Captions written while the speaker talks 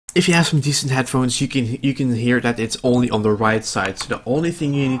If you have some decent headphones, you can hear that it's only on the right side. So the only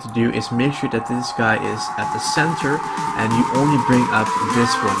thing you need to do is make sure that this guy is at the center, and you only bring up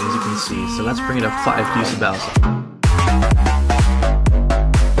this one, as you can see. So let's bring it up 5 decibels.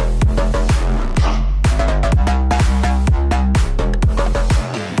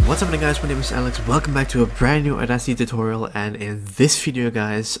 What's up guys, my name is Alex, welcome back to a brand new Audacity tutorial, and in this video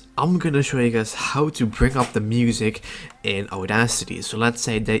guys, I'm gonna show you guys how to bring up the music in Audacity. So let's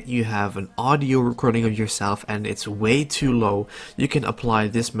say that you have an audio recording of yourself and it's way too low. You can apply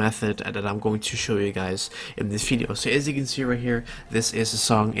this method that I'm going to show you guys in this video. So as you can see right here, this is a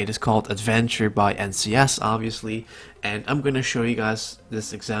song. It is called Adventure by NCS obviously, and I'm gonna show you guys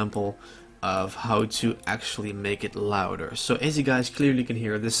this example of how to actually make it louder. So as you guys clearly can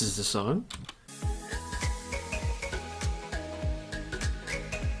hear, this is the song.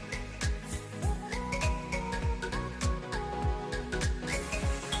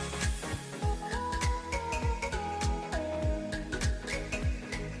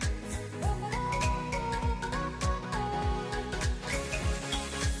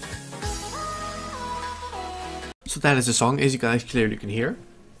 So that is the song, as you guys clearly can hear.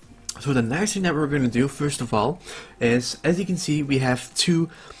 So the next thing that we're going to do, first of all, is, as you can see, we have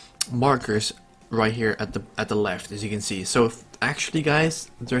two markers right here at the left, as you can see. So actually guys,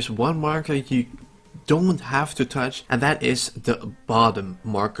 there's one marker that you don't have to touch, and that is the bottom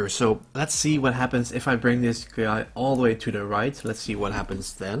marker. So let's see what happens if I bring this guy all the way to the right. Let's see what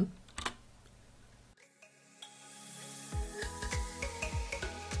happens then.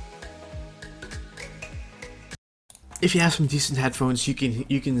 If you have some decent headphones, you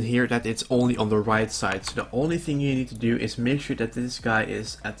can hear that it's only on the right side. So the only thing you need to do is make sure that this guy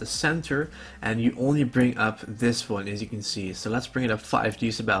is at the center, and you only bring up this one, as you can see. So let's bring it up 5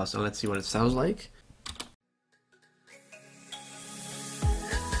 decibels and let's see what it sounds like.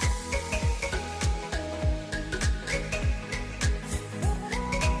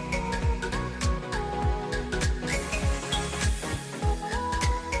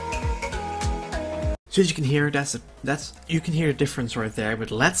 So as you can hear, you can hear the difference right there.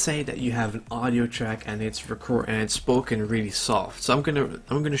 But let's say that you have an audio track and it's spoken really soft. So I'm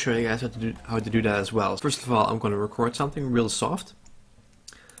gonna show you guys how to do that as well. First of all, I'm gonna record something real soft.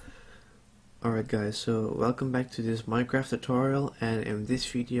 Alright guys, so welcome back to this Minecraft tutorial, and in this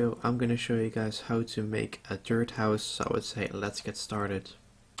video I'm gonna show you guys how to make a dirt house. So I would say let's get started.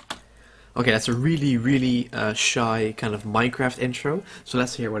 Okay, that's a really shy kind of Minecraft intro. So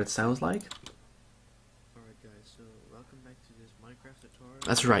let's hear what it sounds like.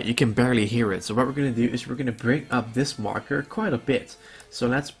 That's right, you can barely hear it. So what we're going to do is we're going to bring up this marker quite a bit. So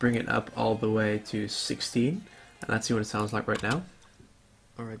let's bring it up all the way to 16, and let's see what it sounds like right now.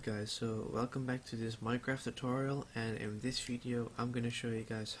 Alright guys, so welcome back to this Minecraft tutorial, and in this video I'm going to show you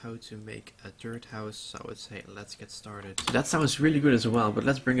guys how to make a dirt house. So I would say let's get started. So that sounds really good as well, but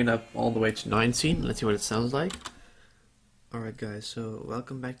let's bring it up all the way to 19. Let's see what it sounds like. Alright guys, so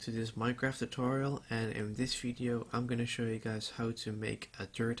welcome back to this Minecraft tutorial, and in this video I'm gonna show you guys how to make a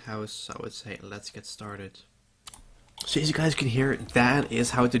dirt house. So I would say let's get started. So as you guys can hear, that is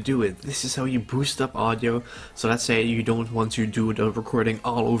how to do it. This is how you boost up audio. So let's say you don't want to do the recording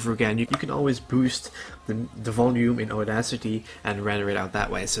all over again. You can always boost the volume in Audacity and render it out that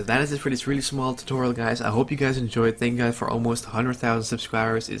way. So that is it for this really small tutorial guys. I hope you guys enjoyed. Thank you guys for almost 100,000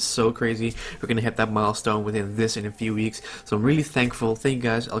 subscribers. It's so crazy. We're gonna hit that milestone within a few weeks. So I'm really thankful. Thank you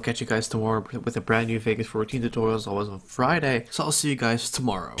guys. I'll catch you guys tomorrow with a brand new Vegas 14 tutorials. Always on Friday. So I'll see you guys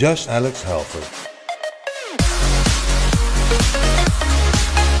tomorrow. JustAlexHalford.